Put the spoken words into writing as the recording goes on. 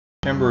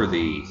September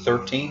the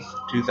 13th,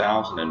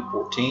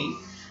 2014,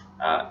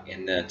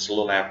 and it's a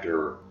little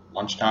after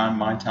lunchtime,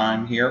 my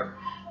time here.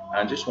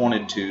 I just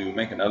wanted to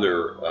make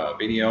another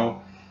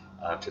video.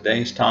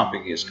 Today's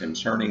topic is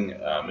concerning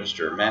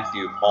Mr.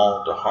 Matthew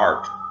Paul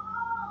DeHart.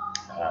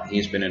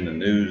 He's been in the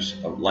news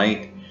of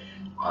late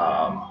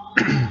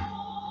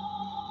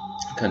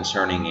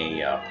concerning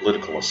a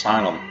political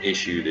asylum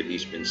issue that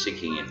he's been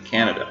seeking in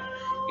Canada,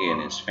 he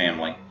and his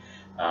family.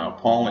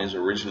 Paul is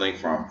originally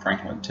from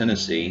Franklin,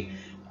 Tennessee,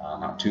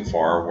 not too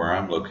far where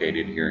I'm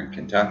located here in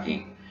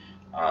Kentucky,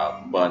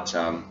 but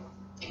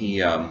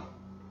he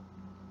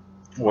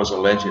was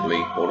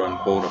allegedly, quote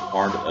unquote, a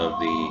part of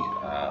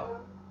the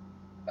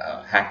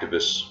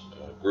hacktivist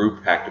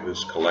group,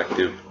 hacktivist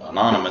collective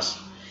Anonymous,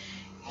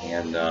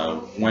 and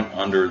went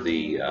under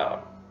the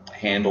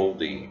handle,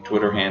 the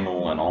Twitter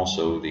handle, and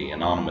also the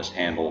anonymous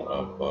handle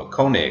of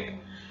Koenig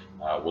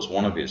was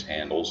one of his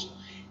handles.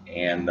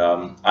 And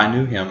I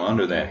knew him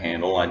under that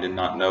handle. I did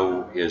not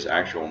know his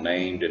actual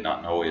name, did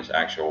not know his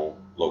actual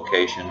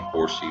location. Of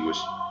course, he was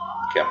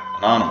kept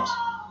anonymous.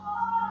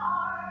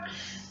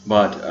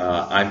 But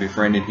I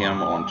befriended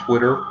him on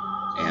Twitter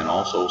and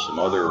also some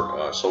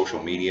other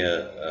social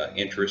media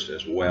interests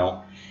as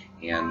well.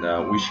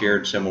 And we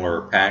shared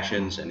similar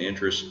passions and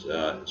interests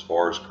as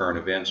far as current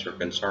events are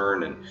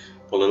concerned and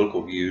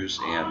political views.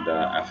 And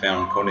I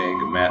found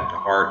Koenig Matt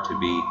DeHart to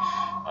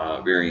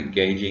be very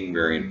engaging,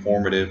 very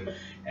informative,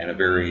 and a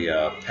very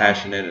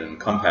passionate and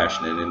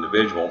compassionate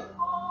individual.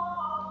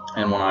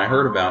 And when I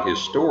heard about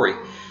his story,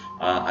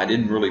 I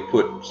didn't really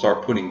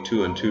start putting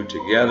two and two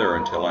together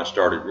until I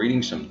started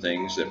reading some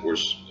things that were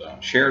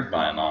shared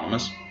by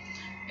Anonymous,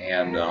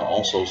 and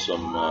also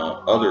some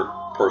other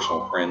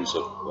personal friends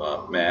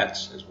of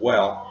Matt's as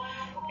well,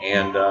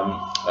 and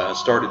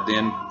started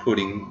then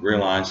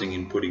realizing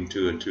and putting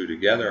two and two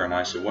together. And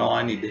I said, well,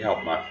 I need to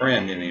help my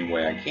friend in any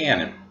way I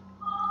can, and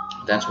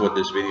that's what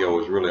this video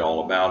is really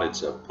all about.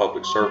 It's a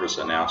public service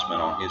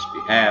announcement on his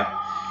behalf,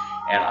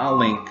 and I'll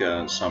link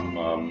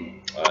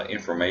some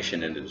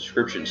information in the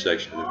description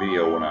section of the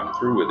video when I'm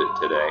through with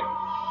it today.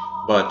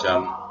 But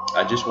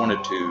I just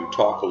wanted to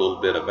talk a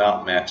little bit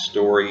about Matt's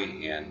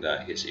story and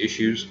his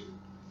issues.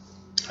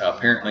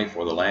 Apparently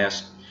for the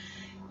last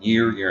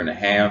year and a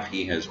half,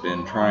 he has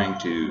been trying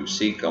to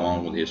seek,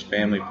 along with his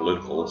family,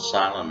 political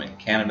asylum in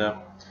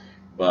Canada.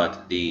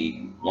 But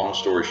the long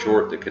story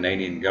short, the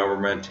Canadian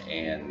government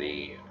and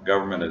the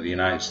government of the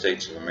United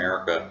States of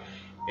America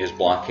is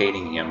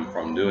blockading him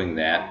from doing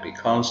that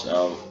because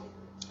of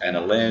an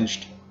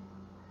alleged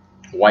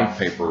white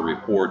paper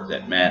report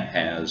that Matt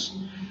has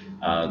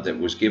that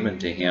was given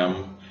to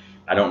him.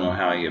 I don't know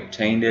how he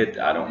obtained it.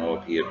 I don't know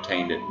if he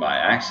obtained it by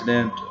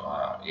accident,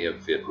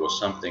 if it was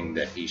something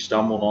that he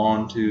stumbled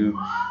onto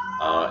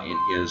in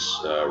his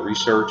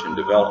research and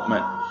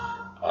development,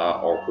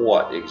 or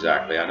what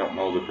exactly. I don't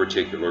know the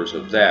particulars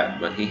of that,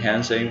 but he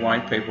has a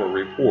white paper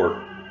report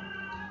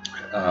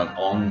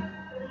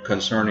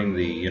concerning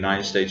the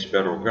United States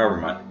federal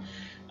government.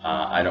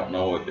 I don't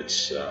know if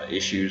it's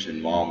issues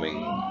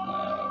involving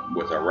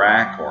with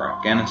Iraq or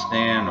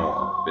Afghanistan,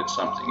 or if it's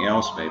something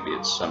else. Maybe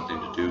it's something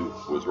to do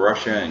with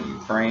Russia and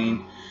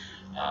Ukraine.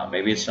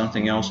 Maybe it's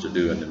something else to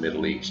do in the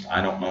Middle East.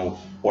 I don't know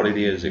what it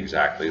is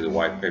exactly, the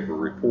white paper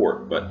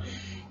report, but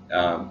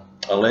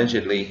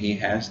allegedly he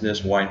has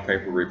this white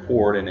paper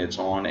report, and it's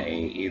on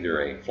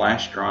either a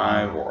flash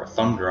drive or a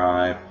thumb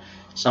drive,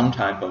 some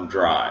type of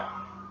drive.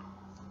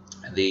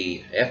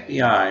 The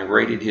FBI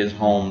raided his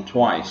home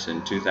twice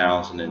in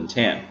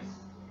 2010.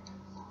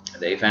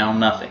 They found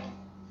nothing.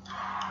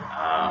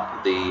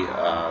 The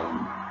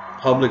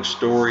public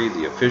story,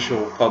 the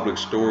official public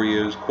story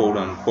is, quote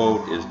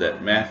unquote, is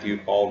that Matthew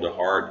Paul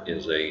DeHart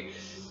is a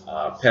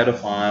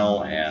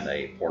pedophile and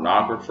a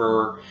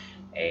pornographer,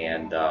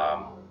 and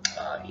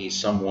he's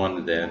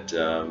someone that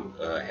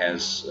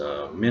has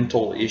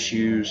mental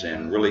issues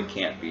and really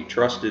can't be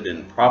trusted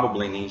and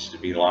probably needs to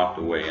be locked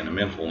away in a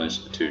mental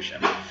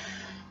institution.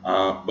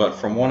 But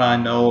from what I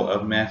know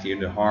of Matthew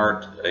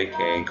DeHart,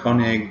 aka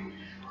Koenig,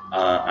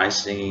 I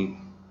see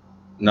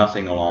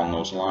nothing along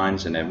those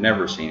lines and have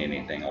never seen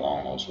anything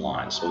along those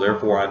lines. So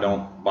therefore I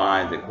don't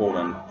buy the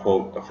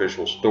quote-unquote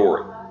official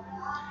story.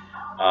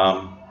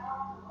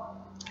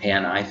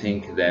 And I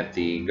think that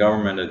the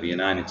government of the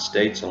United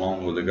States,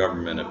 along with the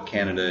government of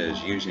Canada,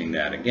 is using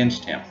that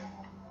against him.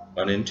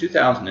 But in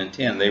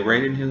 2010, they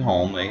raided his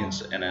home,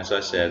 and as I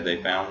said,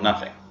 they found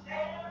nothing.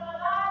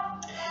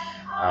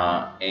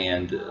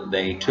 And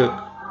they took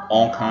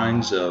all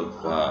kinds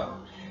of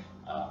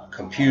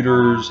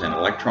computers and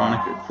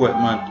electronic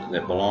equipment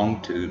that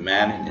belonged to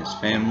Matt and his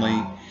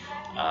family,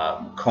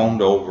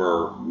 combed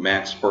over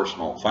Matt's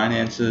personal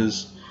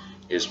finances,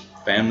 his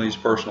family's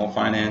personal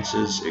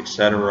finances,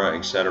 etc.,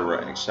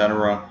 etc.,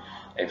 etc.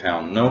 They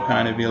found no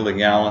kind of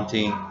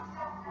illegality,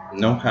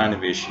 no kind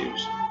of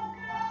issues.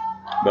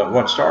 But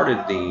what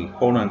started the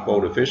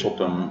quote-unquote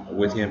officialdom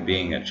with him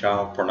being a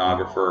child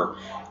pornographer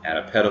and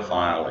a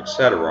pedophile,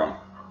 etc.,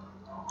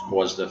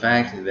 was the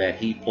fact that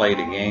he played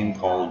a game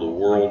called the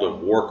World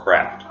of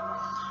Warcraft.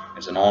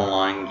 It's an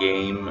online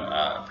game.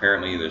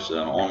 Apparently there's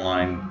an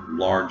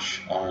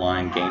large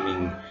online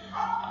gaming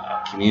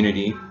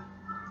community.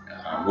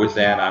 With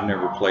that, I've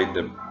never played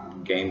the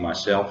game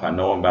myself. I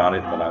know about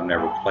it, but I've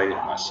never played it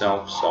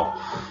myself, so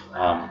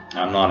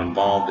I'm not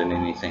involved in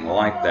anything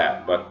like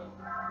that. But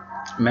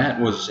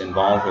Matt was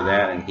involved with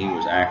that, and he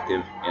was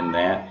active in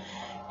that,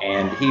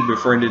 and he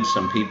befriended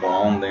some people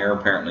on there,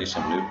 apparently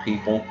some new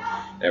people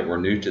that were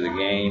new to the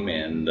game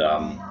and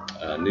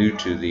new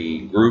to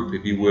the group,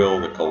 if you will,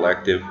 the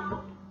collective.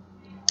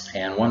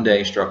 And one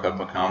day struck up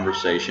a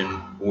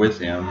conversation with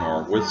him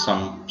or with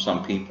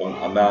some people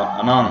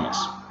about Anonymous.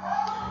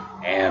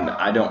 And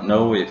I don't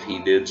know if he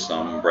did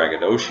some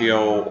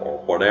braggadocio or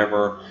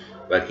whatever,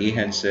 but he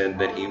had said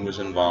that he was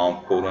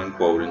involved, quote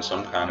unquote, in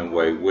some kind of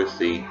way with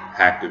the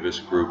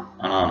hacktivist group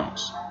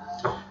Anonymous.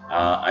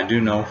 I do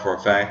know for a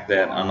fact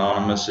that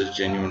Anonymous is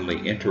genuinely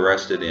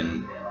interested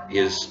in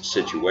his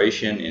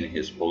situation, in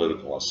his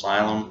political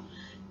asylum.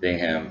 They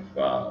have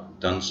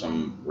done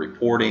some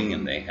reporting,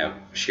 and they have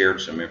shared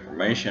some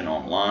information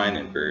online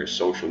in various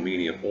social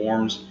media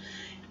forums,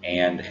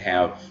 and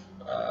have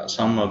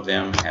some of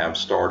them have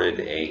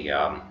started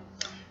a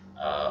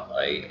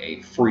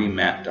free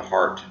Matt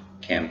DeHart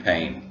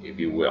campaign, if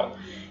you will.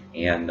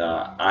 And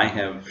I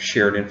have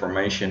shared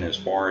information as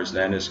far as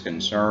that is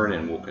concerned,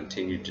 and will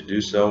continue to do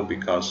so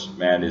because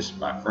Matt is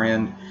my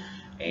friend,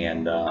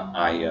 and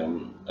I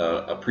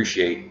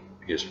appreciate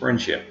his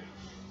friendship.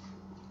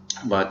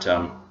 But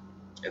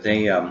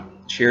they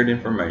shared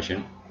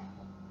information.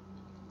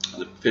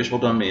 The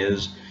officialdom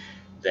is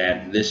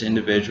that this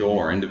individual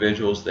or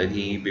individuals that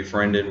he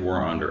befriended were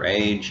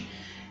underage.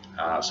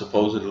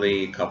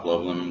 Supposedly a couple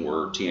of them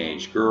were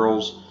teenage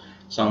girls,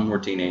 some were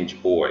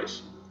teenage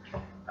boys.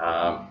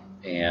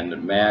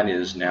 And Matt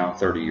is now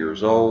 30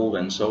 years old,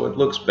 and so it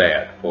looks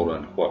bad, quote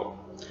unquote.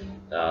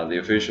 The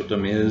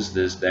officialdom is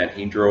that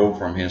he drove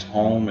from his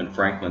home in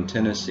Franklin,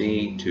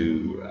 Tennessee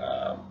to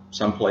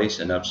someplace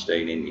in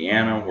upstate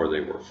Indiana where they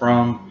were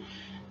from,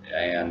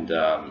 and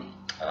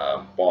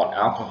bought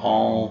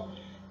alcohol,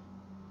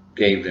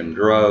 gave them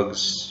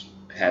drugs,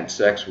 had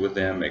sex with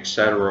them,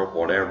 etc.,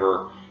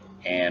 whatever,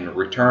 and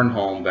returned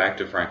home back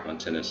to Franklin,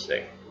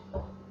 Tennessee.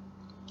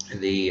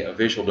 The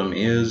officialdom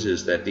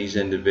is that these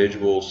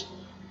individuals,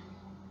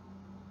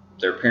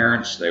 their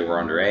parents, they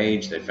were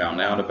underage, they found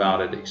out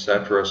about it,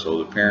 etc., so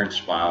the parents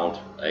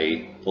filed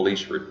a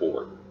police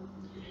report.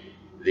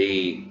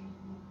 The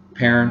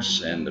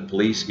parents and the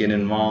police get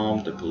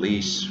involved. The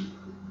police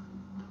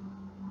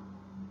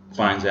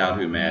finds out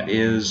who Matt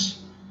is,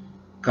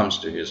 comes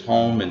to his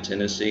home in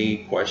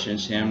Tennessee,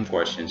 questions him,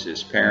 questions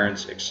his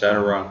parents,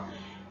 etc.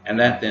 And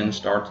that then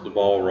starts the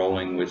ball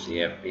rolling with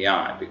the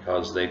FBI,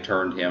 because they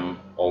turned him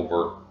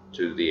over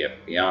to the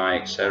FBI,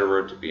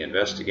 etc., to be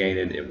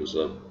investigated. It was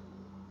a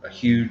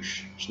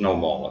huge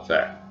snowball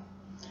effect.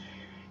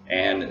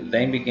 And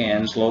they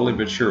began, slowly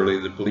but surely,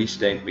 the police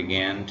state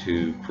began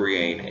to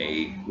create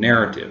a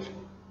narrative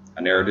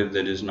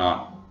that is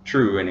not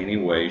true in any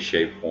way,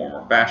 shape, form,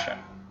 or fashion.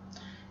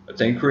 But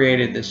they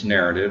created this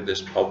narrative,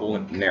 this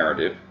public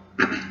narrative,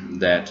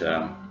 that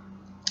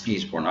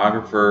he's a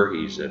pornographer,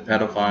 he's a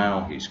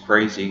pedophile, he's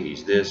crazy,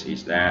 he's this,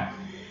 he's that,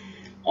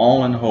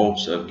 all in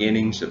hopes of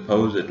getting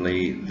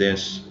supposedly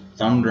this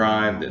thumb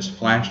drive, this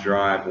flash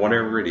drive,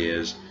 whatever it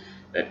is,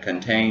 that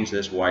contains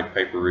this white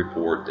paper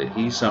report that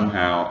he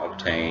somehow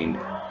obtained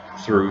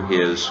through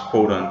his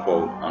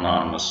quote-unquote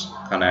anonymous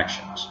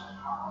connections.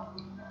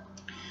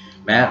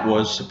 Matt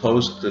was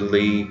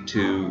supposedly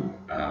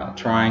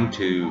trying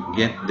to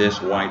get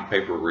this white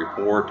paper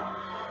report.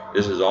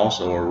 This is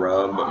also a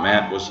rub, but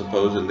Matt was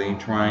supposedly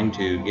trying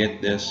to get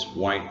this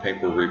white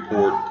paper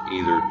report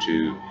either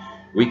to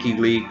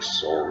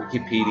WikiLeaks or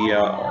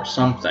Wikipedia or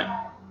something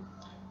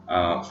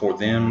for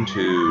them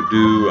to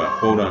do a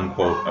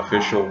quote-unquote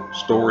official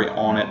story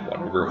on it,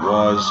 whatever it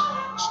was,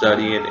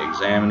 study it,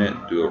 examine it,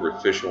 do an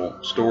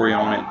official story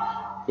on it,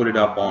 put it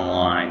up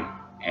online,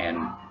 and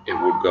it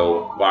would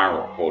go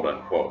viral,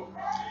 quote-unquote.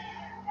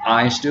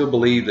 I still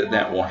believe that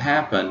that will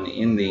happen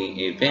in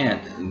the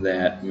event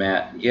that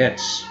Matt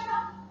gets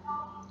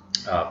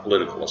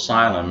political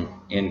asylum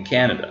in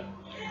Canada.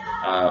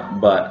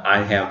 But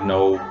I have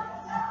no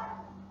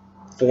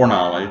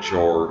foreknowledge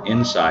or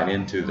insight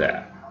into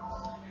that.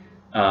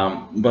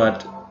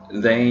 But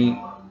they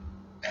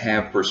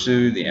have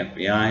pursued, the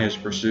FBI has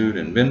pursued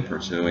and been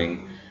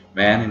pursuing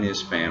Matt and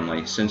his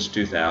family since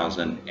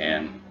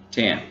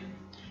 2010.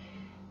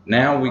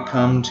 Now we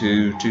come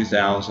to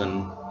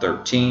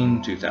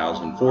 2013,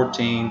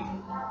 2014.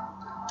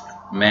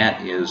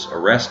 Matt is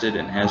arrested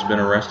and has been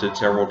arrested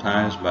several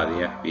times by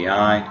the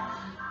FBI,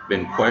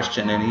 been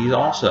questioned, and he's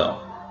also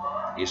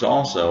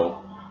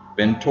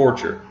been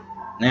tortured.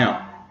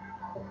 Now,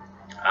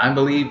 I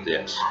believe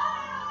this.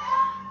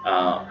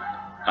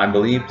 I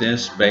believe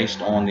this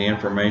based on the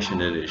information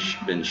that has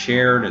been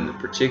shared and the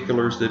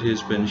particulars that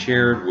has been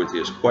shared with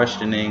his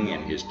questioning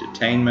and his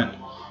detainment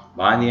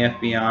by the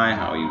FBI,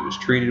 how he was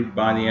treated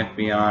by the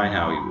FBI,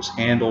 how he was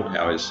handled,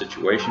 how his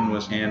situation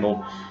was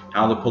handled,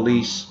 how the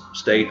police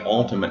state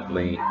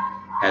ultimately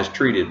has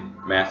treated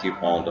Matthew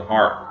Paul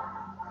DeHart.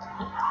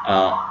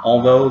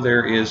 Although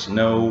there is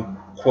no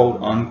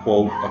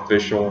quote-unquote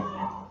official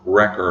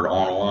record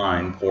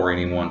online for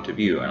anyone to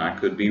view, and I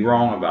could be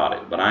wrong about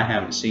it, but I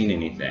haven't seen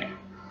anything.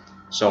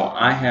 So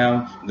I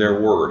have their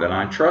word, and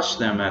I trust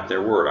them at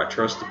their word. I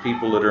trust the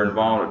people that are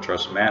involved. I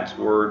trust Matt's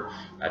word.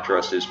 I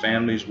trust his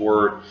family's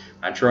word.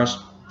 I trust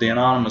the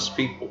anonymous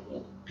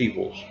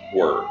people's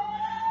word.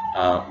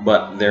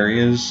 But there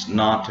is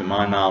not, to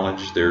my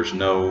knowledge, there's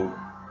no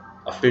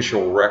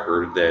official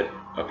record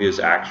of his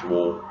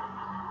actual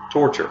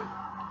torture.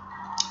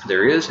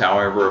 There is,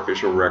 however,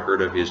 official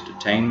record of his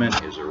detainment,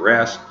 his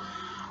arrest.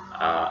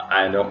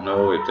 I don't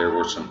know if there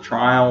were some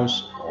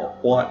trials or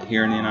what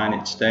here in the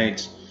United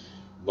States,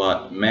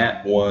 but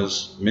Matt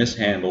was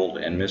mishandled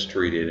and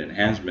mistreated, and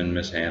has been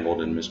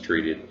mishandled and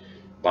mistreated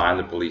by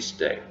the police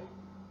state.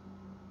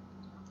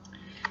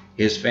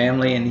 His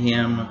family and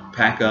him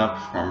pack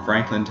up from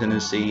Franklin,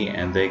 Tennessee,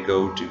 and they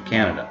go to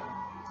Canada.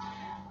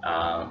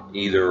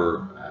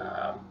 Either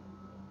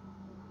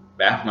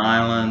Baffin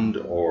Island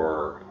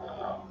or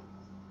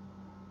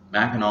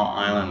Mackinac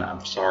Island.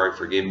 I'm sorry,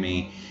 forgive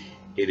me.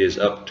 It is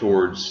up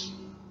towards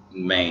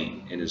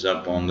Maine. It is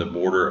up on the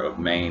border of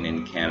Maine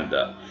and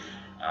Canada.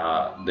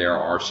 There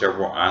are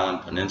several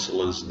island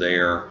peninsulas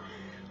there.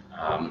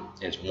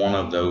 It's one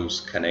of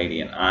those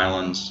Canadian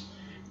islands,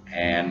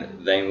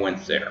 and they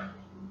went there.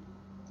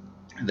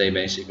 They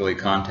basically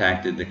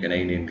contacted the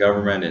Canadian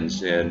government and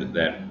said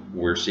that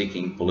we're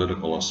seeking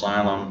political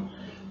asylum.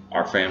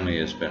 Our family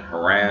has been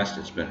harassed,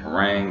 it's been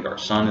harangued, our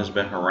son has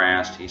been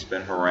harassed, he's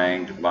been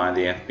harangued by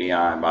the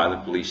FBI, by the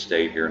police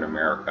state here in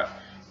America,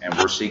 and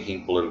we're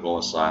seeking political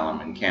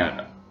asylum in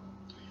Canada.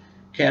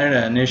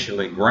 Canada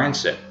initially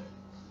grants it,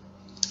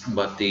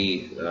 but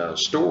the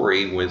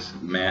story with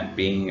Matt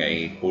being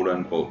a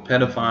quote-unquote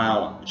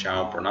pedophile, a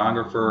child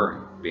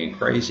pornographer, being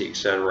crazy,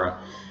 etc.,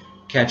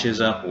 catches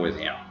up with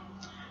him.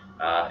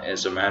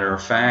 As a matter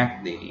of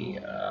fact, the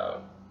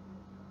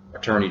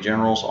Attorney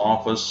General's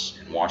office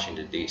in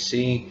Washington,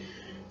 D.C.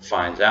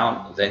 finds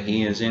out that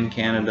he is in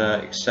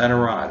Canada,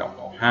 etc. I don't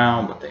know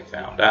how, but they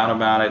found out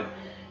about it,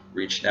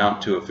 reached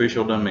out to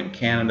officialdom in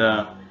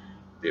Canada.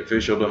 The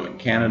officialdom in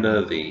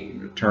Canada, the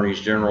attorneys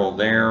general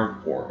there,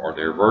 or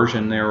their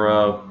version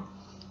thereof,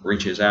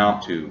 reaches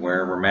out to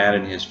wherever Matt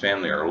and his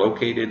family are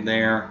located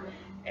there,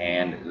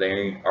 and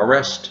they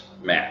arrest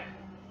Matt.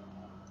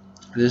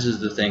 This is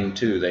the thing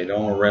too, they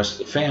don't arrest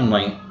the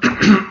family,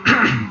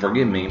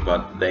 forgive me,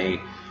 but they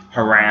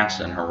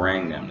harass and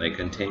harangue them. They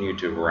continue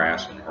to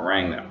harass and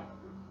harangue them.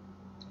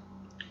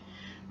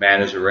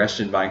 Matt is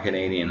arrested by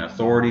Canadian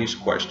authorities,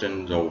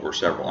 questioned over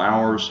several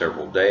hours,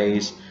 several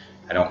days.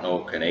 I don't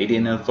know if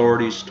Canadian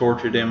authorities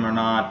tortured him or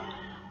not,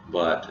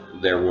 but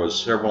there was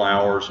several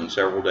hours and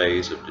several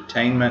days of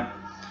detainment,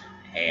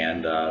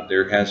 and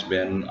there has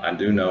been, I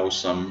do know,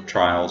 some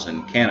trials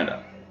in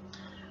Canada.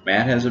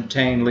 Matt has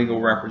obtained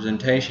legal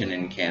representation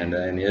in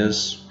Canada and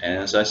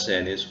as I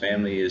said, his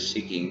family is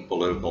seeking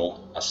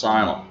political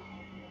asylum.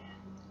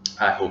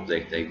 I hope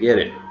that they get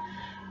it.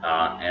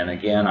 And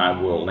again, I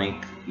will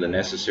link the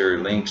necessary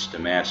links to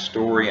Matt's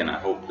story, and I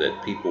hope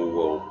that people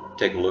will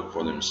take a look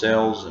for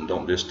themselves and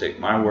don't just take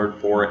my word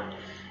for it.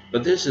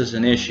 But this is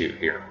an issue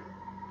here.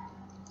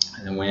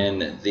 And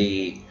when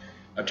the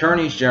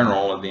Attorneys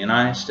General of the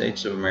United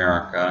States of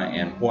America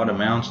and what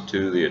amounts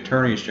to the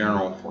Attorneys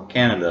General for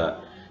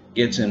Canada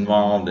gets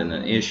involved in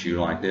an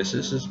issue like this,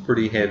 this is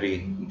pretty heavy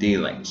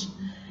dealings.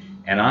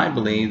 And I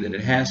believe that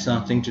it has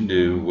something to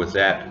do with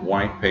that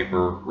white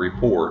paper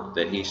report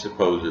that he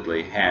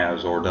supposedly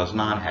has or does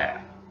not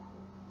have.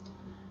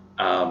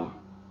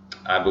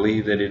 I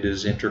believe that it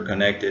is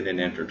interconnected and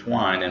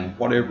intertwined, and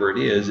whatever it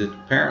is, it's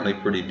apparently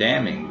pretty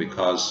damning,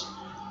 because,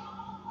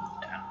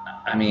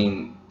 I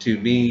mean, to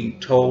be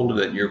told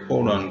that you're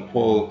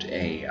quote-unquote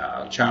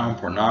a child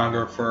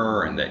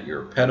pornographer, and that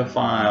you're a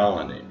pedophile,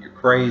 and that you're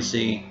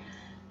crazy,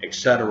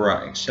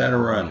 etc.,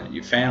 etc., and that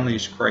your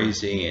family's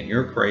crazy, and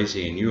you're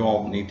crazy, and you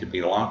all need to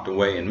be locked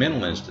away in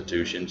mental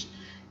institutions,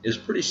 is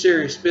pretty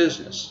serious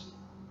business.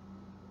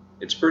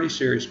 It's pretty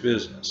serious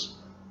business.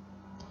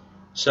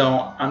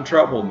 So I'm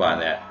troubled by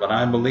that, but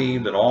I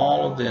believe that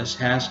all of this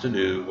has to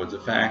do with the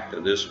fact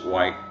of this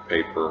white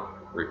paper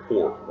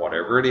report,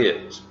 whatever it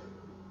is.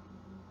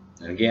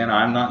 And again,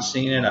 I've not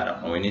seen it. I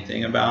don't know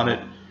anything about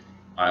it.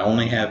 I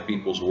only have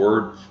people's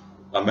word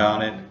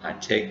about it. I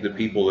take the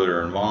people that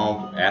are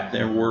involved at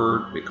their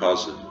word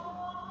because of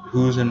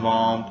who's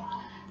involved.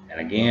 And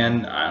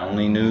again, I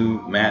only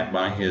knew Matt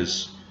by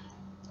his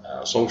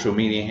social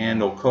media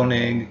handle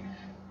Koenig,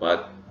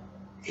 but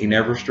he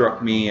never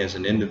struck me as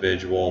an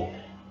individual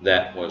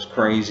that was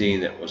crazy,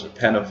 that was a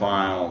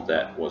pedophile,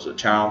 that was a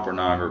child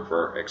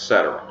pornographer,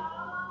 etc.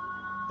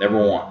 Never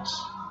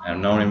once. I've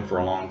known him for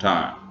a long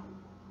time.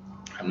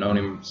 I've known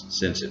him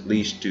since at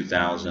least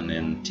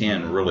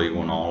 2010, really,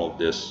 when all of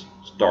this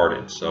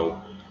started.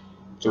 So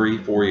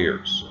 3-4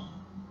 years.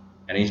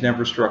 And he's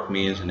never struck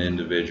me as an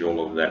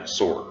individual of that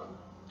sort,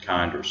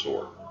 kind or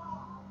sort.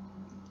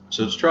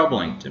 So it's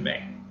troubling to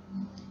me.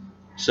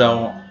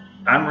 So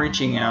I'm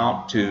reaching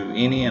out to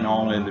any and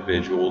all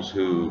individuals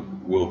who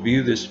will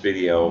view this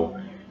video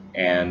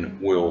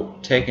and will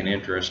take an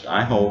interest,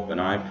 I hope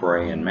and I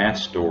pray, in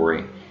Matt's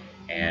story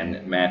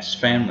and Matt's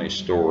family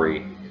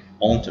story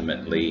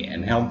ultimately,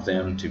 and help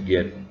them to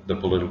get the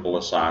political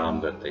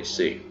asylum that they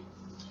seek.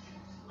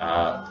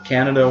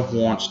 Canada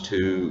wants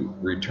to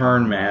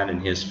return Matt and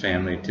his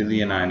family to the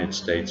United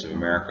States of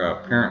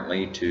America,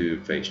 apparently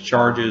to face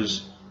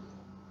charges,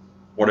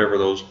 whatever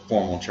those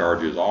formal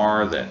charges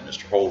are that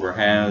Mr. Holder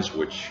has,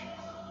 which,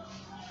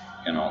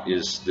 you know,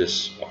 is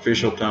this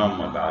officialdom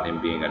about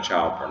him being a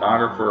child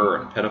pornographer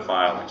and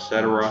pedophile,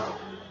 etc.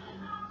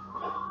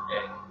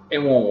 It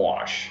won't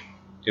wash.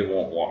 It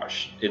won't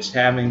wash. It's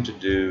having to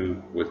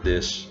do with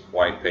this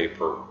white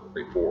paper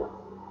report.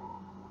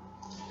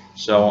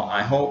 So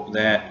I hope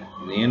that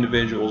the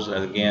individuals,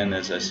 again,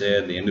 as I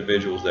said, the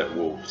individuals that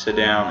will sit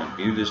down and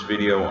view this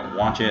video and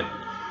watch it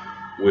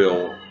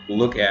will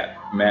look at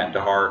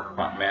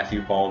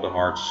Matthew Paul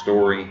DeHart's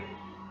story,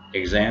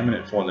 examine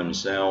it for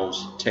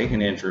themselves, take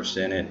an interest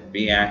in it,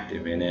 be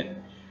active in it.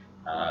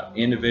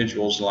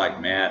 Individuals like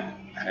Matt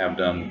have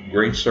done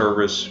great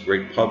service,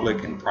 great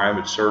public and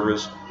private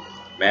service.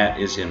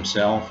 Matt is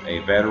himself a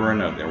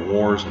veteran of the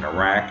wars in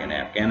Iraq and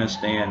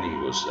Afghanistan. He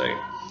was a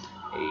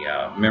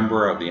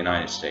member of the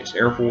United States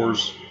Air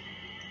Force,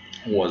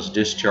 was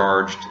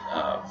discharged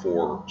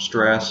for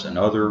stress and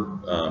other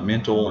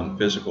mental and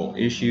physical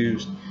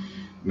issues,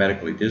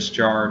 medically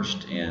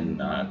discharged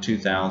in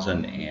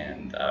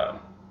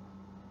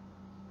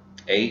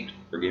 2008,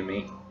 forgive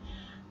me,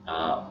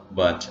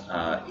 but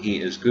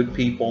he is good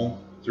people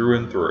through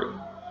and through.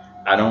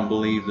 I don't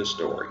believe the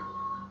story.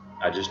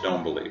 I just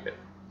don't believe it.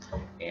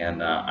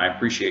 And I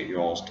appreciate you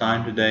all's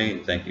time today,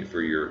 and thank you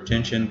for your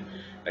attention.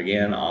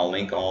 Again, I'll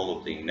link all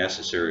of the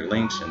necessary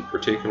links and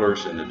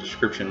particulars in the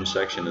description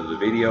section of the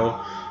video.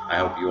 I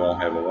hope you all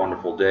have a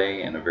wonderful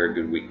day and a very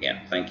good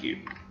weekend. Thank you.